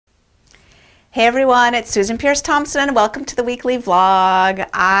Hey everyone, it's Susan Pierce Thompson. Welcome to the weekly vlog.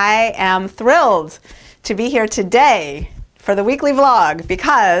 I am thrilled to be here today for the weekly vlog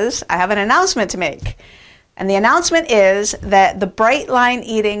because I have an announcement to make. And the announcement is that the Bright Line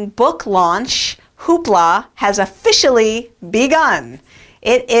Eating book launch hoopla has officially begun.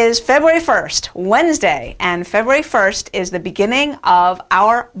 It is February 1st, Wednesday, and February 1st is the beginning of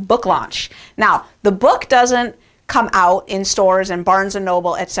our book launch. Now, the book doesn't come out in stores and Barnes &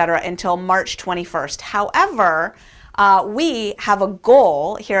 Noble, etc. until March 21st. However, we have a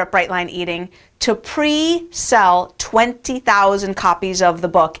goal here at Bright Line Eating to pre-sell 20,000 copies of the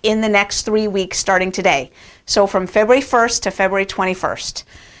book in the next 3 weeks starting today. So from February 1st to February 21st.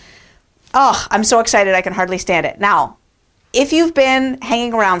 Oh, I'm so excited I can hardly stand it. Now, if you've been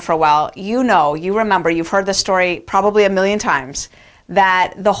hanging around for a while, you remember, you've heard this story probably a million times,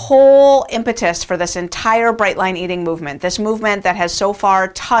 that the whole impetus for this entire Bright Line Eating movement, this movement that has so far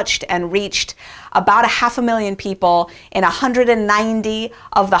touched and reached about 500,000 people in 190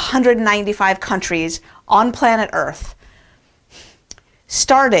 of the 195 countries on planet Earth,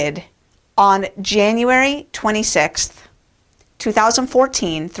 started on January 26th,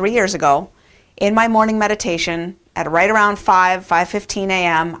 2014, 3 years ago, in my morning meditation at right around 5:15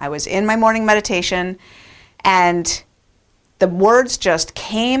 a.m. I was in my morning meditation and the words just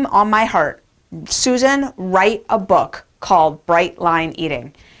came on my heart. Susan, write a book called Bright Line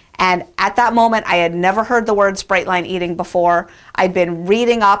Eating. And at that moment, I had never heard the words Bright Line Eating before. I'd been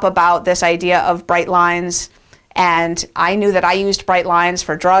reading up about this idea of bright lines, and I knew that I used bright lines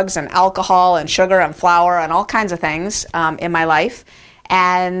for drugs and alcohol and sugar and flour and all kinds of things in my life.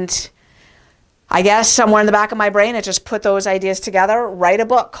 And I guess somewhere in the back of my brain, it just put those ideas together, write a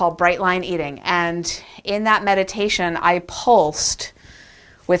book called Bright Line Eating. And in that meditation, I pulsed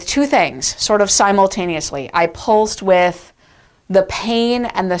with two things, sort of simultaneously. I pulsed with the pain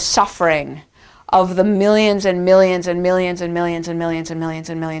and the suffering of the millions and millions and millions and millions and millions and millions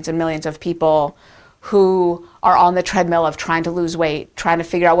and millions and millions of people who are on the treadmill of trying to lose weight, trying to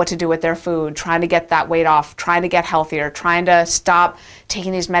figure out what to do with their food, trying to get that weight off, trying to get healthier, trying to stop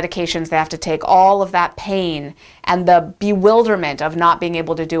taking these medications they have to take, all of that pain and the bewilderment of not being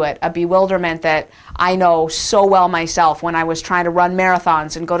able to do it, a bewilderment that I know so well myself when I was trying to run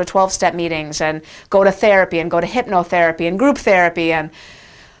marathons and go to 12-step meetings and go to therapy and go to hypnotherapy and group therapy and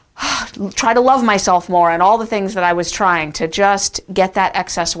try to love myself more and all the things that I was trying to just get that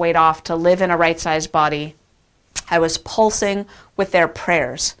excess weight off, to live in a right-sized body. I was pulsing with their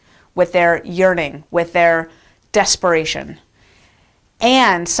prayers, with their yearning, with their desperation.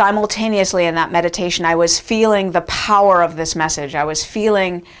 And simultaneously in that meditation, I was feeling the power of this message. I was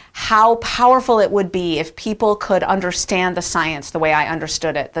feeling how powerful it would be if people could understand the science the way I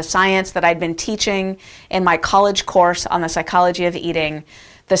understood it, the science that I'd been teaching in my college course on the psychology of eating,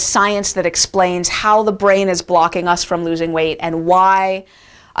 the science that explains how the brain is blocking us from losing weight and why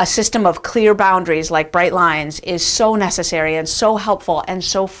a system of clear boundaries like bright lines is so necessary and so helpful and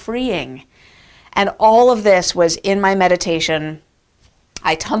so freeing. And all of this was in my meditation.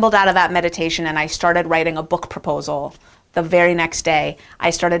 I tumbled out of that meditation and I started writing a book proposal the very next day.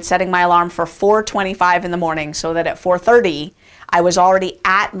 I started setting my alarm for 4:25 in the morning so that at 4:30 I was already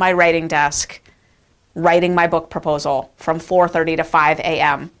at my writing desk writing my book proposal from 4:30 to 5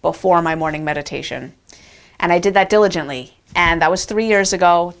 a.m. before my morning meditation. And I did that diligently. And that was 3 years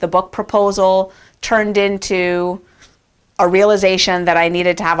ago. The book proposal turned into a realization that I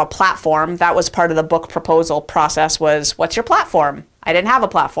needed to have a platform. That was part of the book proposal process was, what's your platform? I didn't have a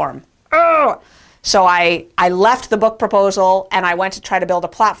platform. Oh! So I left the book proposal and I went to try to build a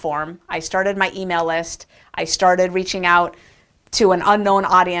platform. I started my email list. I started reaching out to an unknown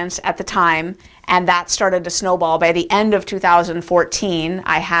audience at the time, and that started to snowball. By the end of 2014,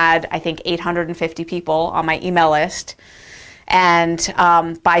 I had, I think, 850 people on my email list. And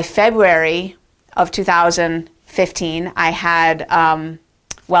by February of 2015, I had,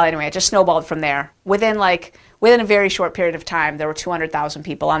 well, anyway, it just snowballed from there. Within a very short period of time, there were 200,000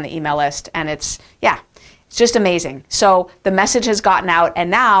 people on the email list, and it's just amazing. So the message has gotten out, and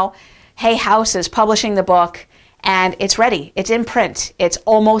now Hay House is publishing the book, and it's ready. It's in print. It's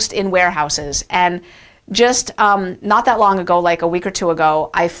almost in warehouses. And just not that long ago, like a week or two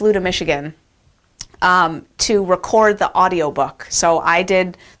ago, I flew to Michigan to record the audiobook. So I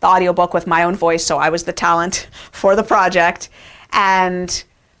did the audiobook with my own voice, so I was the talent for the project. And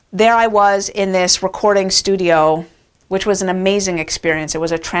there I was in this recording studio, which was an amazing experience. It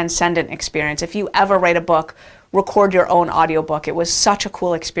was a transcendent experience. If you ever write a book, record your own audiobook. It was such a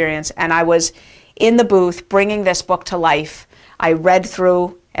cool experience. And I was in the booth bringing this book to life. I read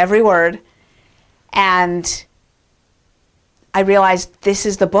through every word, and I realized this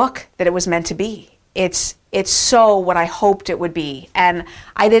is the book that it was meant to be. It's so what I hoped it would be. And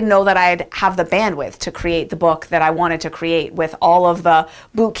I didn't know that I'd have the bandwidth to create the book that I wanted to create with all of the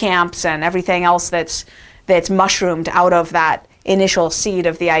boot camps and everything else that's mushroomed out of that initial seed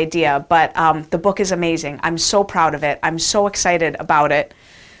of the idea. But the book is amazing. I'm so proud of it. I'm so excited about it.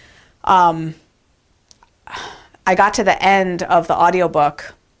 I got to the end of the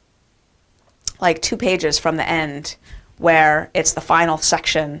audiobook, like 2 pages from the end, where it's the final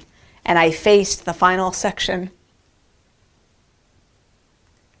section, and I faced the final section.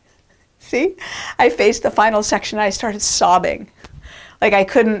 See? I faced the final section and I started sobbing. Like I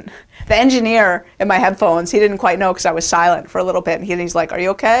couldn't, the engineer in my headphones, he didn't quite know because I was silent for a little bit. And he's like, "Are you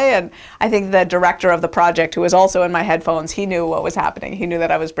okay?" And I think the director of the project, who was also in my headphones, he knew what was happening. He knew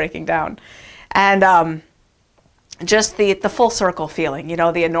that I was breaking down. And just the full circle feeling, you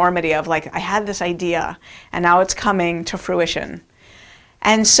know, the enormity of like, I had this idea and now it's coming to fruition.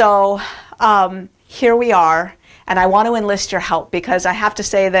 And so here we are, and I want to enlist your help because I have to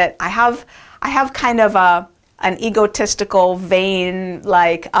say that I have kind of an egotistical, vain,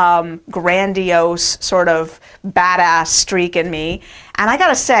 like grandiose sort of badass streak in me. And I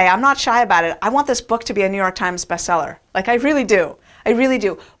gotta say, I'm not shy about it. I want this book to be a New York Times bestseller. Like I really do. I really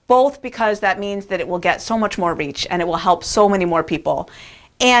do. Both because that means that it will get so much more reach and it will help so many more people.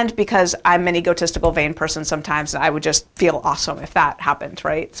 And because I'm an egotistical, vain person sometimes, and I would just feel awesome if that happened,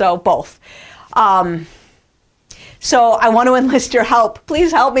 right? So both. So I want to enlist your help.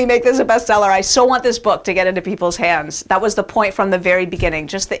 Please help me make this a bestseller. I so want this book to get into people's hands. That was the point from the very beginning,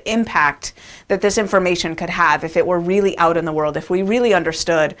 just the impact that this information could have if it were really out in the world, if we really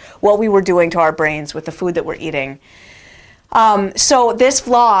understood what we were doing to our brains with the food that we're eating. So this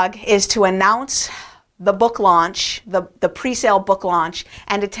vlog is to announce the book launch, the pre-sale book launch,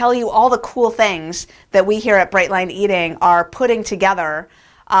 and to tell you all the cool things that we here at Brightline Eating are putting together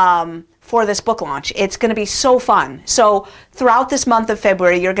for this book launch. It's going to be so fun. So throughout this month of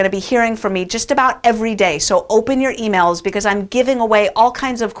February, you're going to be hearing from me just about every day. So open your emails because I'm giving away all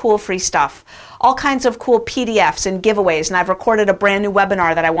kinds of cool free stuff, all kinds of cool PDFs and giveaways. And I've recorded a brand new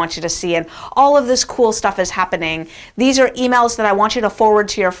webinar that I want you to see. And all of this cool stuff is happening. These are emails that I want you to forward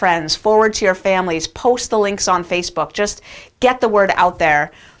to your friends, forward to your families, post the links on Facebook. Just get the word out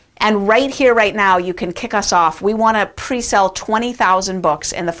there. And right here, right now, you can kick us off. We want to pre-sell 20,000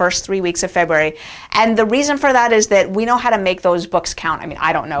 books in the first 3 weeks of February. And the reason for that is that we know how to make those books count. I mean,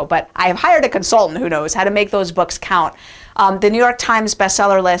 I don't know, but I have hired a consultant who knows how to make those books count. The New York Times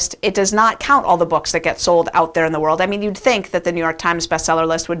bestseller list, it does not count all the books that get sold out there in the world. I mean, you'd think that the New York Times bestseller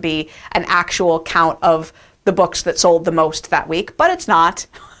list would be an actual count of the books that sold the most that week, but it's not,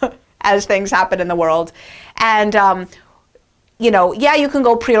 as things happen in the world. And you know, yeah, you can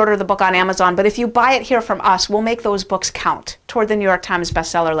go pre-order the book on Amazon, but if you buy it here from us, we'll make those books count toward the New York Times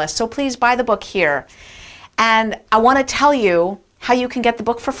bestseller list. So please buy the book here. And I want to tell you how you can get the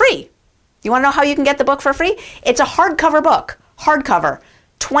book for free. You want to know how you can get the book for free? It's a hardcover book, hardcover,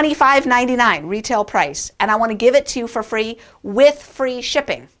 $25.99 retail price. And I want to give it to you for free with free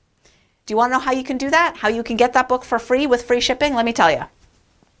shipping. Do you want to know how you can do that? How you can get that book for free with free shipping? Let me tell you.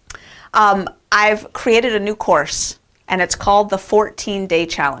 I've created a new course, and it's called the 14-Day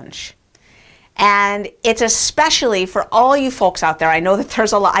Challenge. And it's especially for all you folks out there. I know that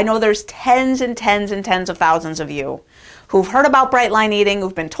there's a lot. I know there's tens and tens and tens of thousands of you who've heard about Brightline Eating,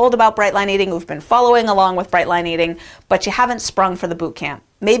 who've been told about Brightline Eating, who've been following along with Brightline Eating, but you haven't sprung for the boot camp.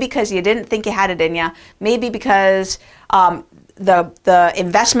 Maybe because you didn't think you had it in you. Maybe because the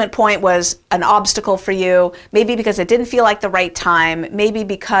investment point was an obstacle for you. Maybe because it didn't feel like the right time. Maybe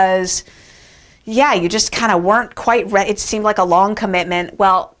because, yeah, you just kind of weren't quite ready. It seemed like a long commitment.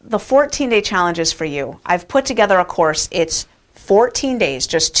 Well, the 14-Day Challenge is for you. I've put together a course. It's 14 days,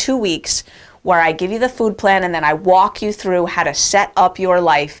 just 2 weeks, where I give you the food plan and then I walk you through how to set up your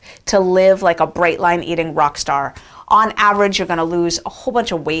life to live like a Brightline Eating rock star. On average, you're going to lose a whole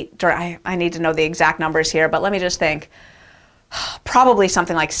bunch of weight. I need to know the exact numbers here, but let me just think. Probably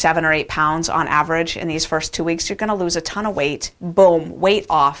something like 7 or 8 pounds on average in these first 2 weeks. You're going to lose a ton of weight. Boom, weight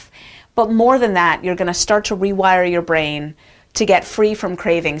off. But more than that, you're going to start to rewire your brain to get free from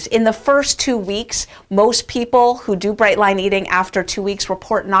cravings. In the first 2 weeks, most people who do Brightline Eating after 2 weeks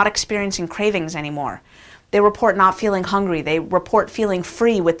report not experiencing cravings anymore. They report not feeling hungry. They report feeling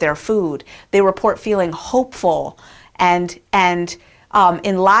free with their food. They report feeling hopeful and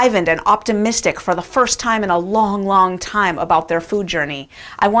enlivened and optimistic for the first time in a long, long time about their food journey.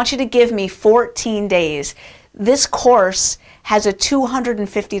 I want you to give me 14 days. This course has a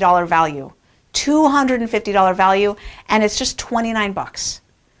 $250 value. $250 value, and it's just $29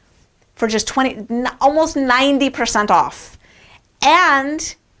 for just almost 90% off.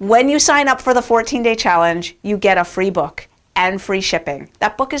 And when you sign up for the 14-day challenge, you get a free book and free shipping.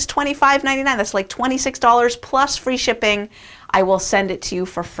 That book is $25.99. That's like $26 plus free shipping. I will send it to you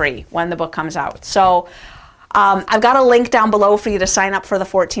for free when the book comes out. So I've got a link down below for you to sign up for the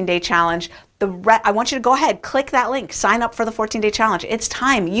 14-day challenge. I want you to go ahead, click that link, sign up for the 14-day challenge. It's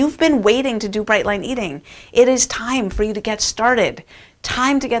time. You've been waiting to do Bright Line Eating. It is time for you to get started.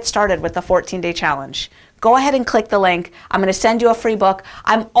 Time to get started with the 14-day challenge. Go ahead and click the link. I'm going to send you a free book.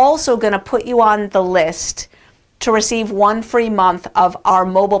 I'm also going to put you on the list to receive 1 free month of our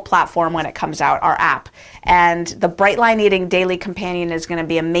mobile platform when it comes out, our app. And the Bright Line Eating Daily Companion is going to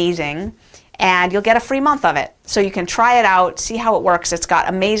be amazing, and you'll get a free month of it. So you can try it out, see how it works. It's got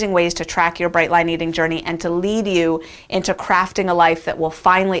amazing ways to track your Bright Line Eating journey and to lead you into crafting a life that will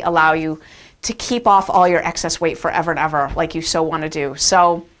finally allow you to keep off all your excess weight forever and ever like you so want to do.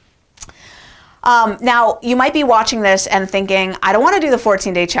 So now, you might be watching this and thinking, I don't want to do the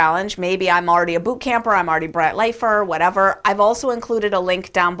 14-day challenge. Maybe I'm already a boot camper, I'm already Bright Lifer, whatever. I've also included a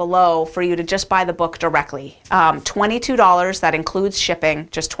link down below for you to just buy the book directly. $22, that includes shipping,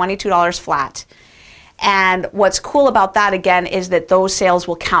 just $22 flat. And what's cool about that, again, is that those sales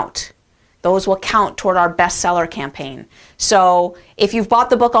will count. Those will count toward our bestseller campaign. So if you've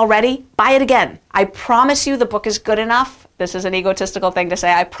bought the book already, buy it again. I promise you the book is good enough. This is an egotistical thing to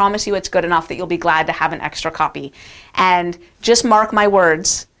say. I promise you it's good enough that you'll be glad to have an extra copy. And just mark my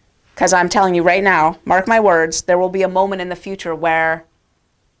words, because I'm telling you right now, mark my words, there will be a moment in the future where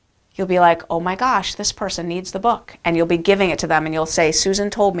you'll be like, oh my gosh, this person needs the book. And you'll be giving it to them and you'll say,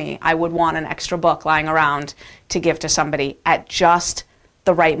 Susan told me I would want an extra book lying around to give to somebody at just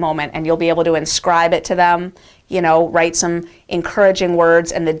the right moment, and you'll be able to inscribe it to them, you know, write some encouraging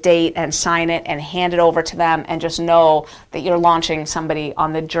words and the date and sign it and hand it over to them, and just know that you're launching somebody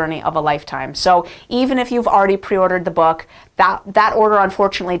on the journey of a lifetime. So even if you've already pre-ordered the book, that order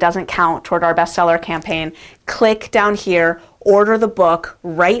unfortunately doesn't count toward our bestseller campaign. Click down here, order the book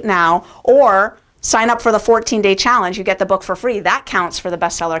right now, or sign up for the 14-day challenge. You get the book for free. That counts for the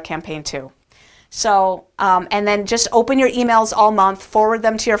bestseller campaign too. So, and then just open your emails all month, forward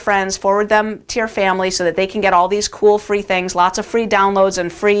them to your friends, forward them to your family so that they can get all these cool free things, lots of free downloads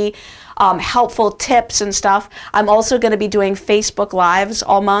and free helpful tips and stuff. I'm also going to be doing Facebook Lives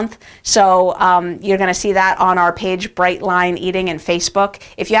all month. So you're going to see that on our page, Bright Line Eating in Facebook.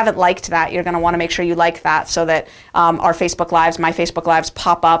 If you haven't liked that, you're going to want to make sure you like that so that our Facebook Lives, my Facebook Lives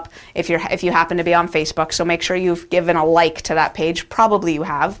pop up if you happen to be on Facebook. So make sure you've given a like to that page. Probably you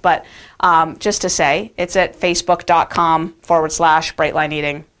have, but just to say, it's at facebook.com/Bright Line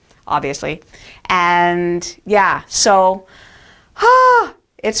Eating, obviously. And yeah, so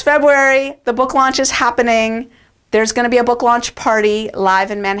it's February, the book launch is happening. There's going to be a book launch party live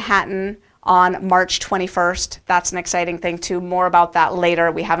in Manhattan on March 21st. That's an exciting thing too. More about that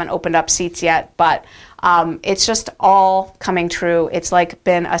later. We haven't opened up seats yet, but it's just all coming true. It's like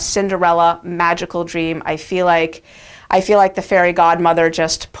been a Cinderella magical dream. I feel like the fairy godmother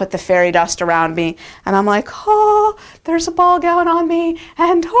just put the fairy dust around me, and I'm like, oh, there's a ball gown on me,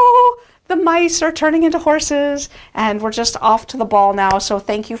 and oh, the mice are turning into horses, and we're just off to the ball now. So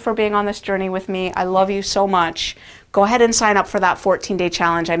thank you for being on this journey with me. I love you so much. Go ahead and sign up for that 14-day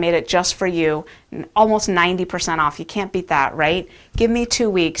challenge. I made it just for you, almost 90% off. You can't beat that, right? Give me 2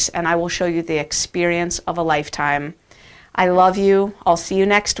 weeks, and I will show you the experience of a lifetime. I love you. I'll see you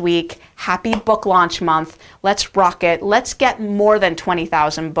next week. Happy book launch month. Let's rock it. Let's get more than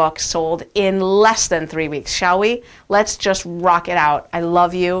 20,000 books sold in less than 3 weeks, shall we? Let's just rock it out. I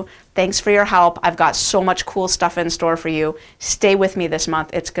love you. Thanks for your help. I've got so much cool stuff in store for you. Stay with me this month.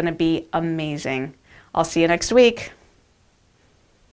 It's going to be amazing. I'll see you next week.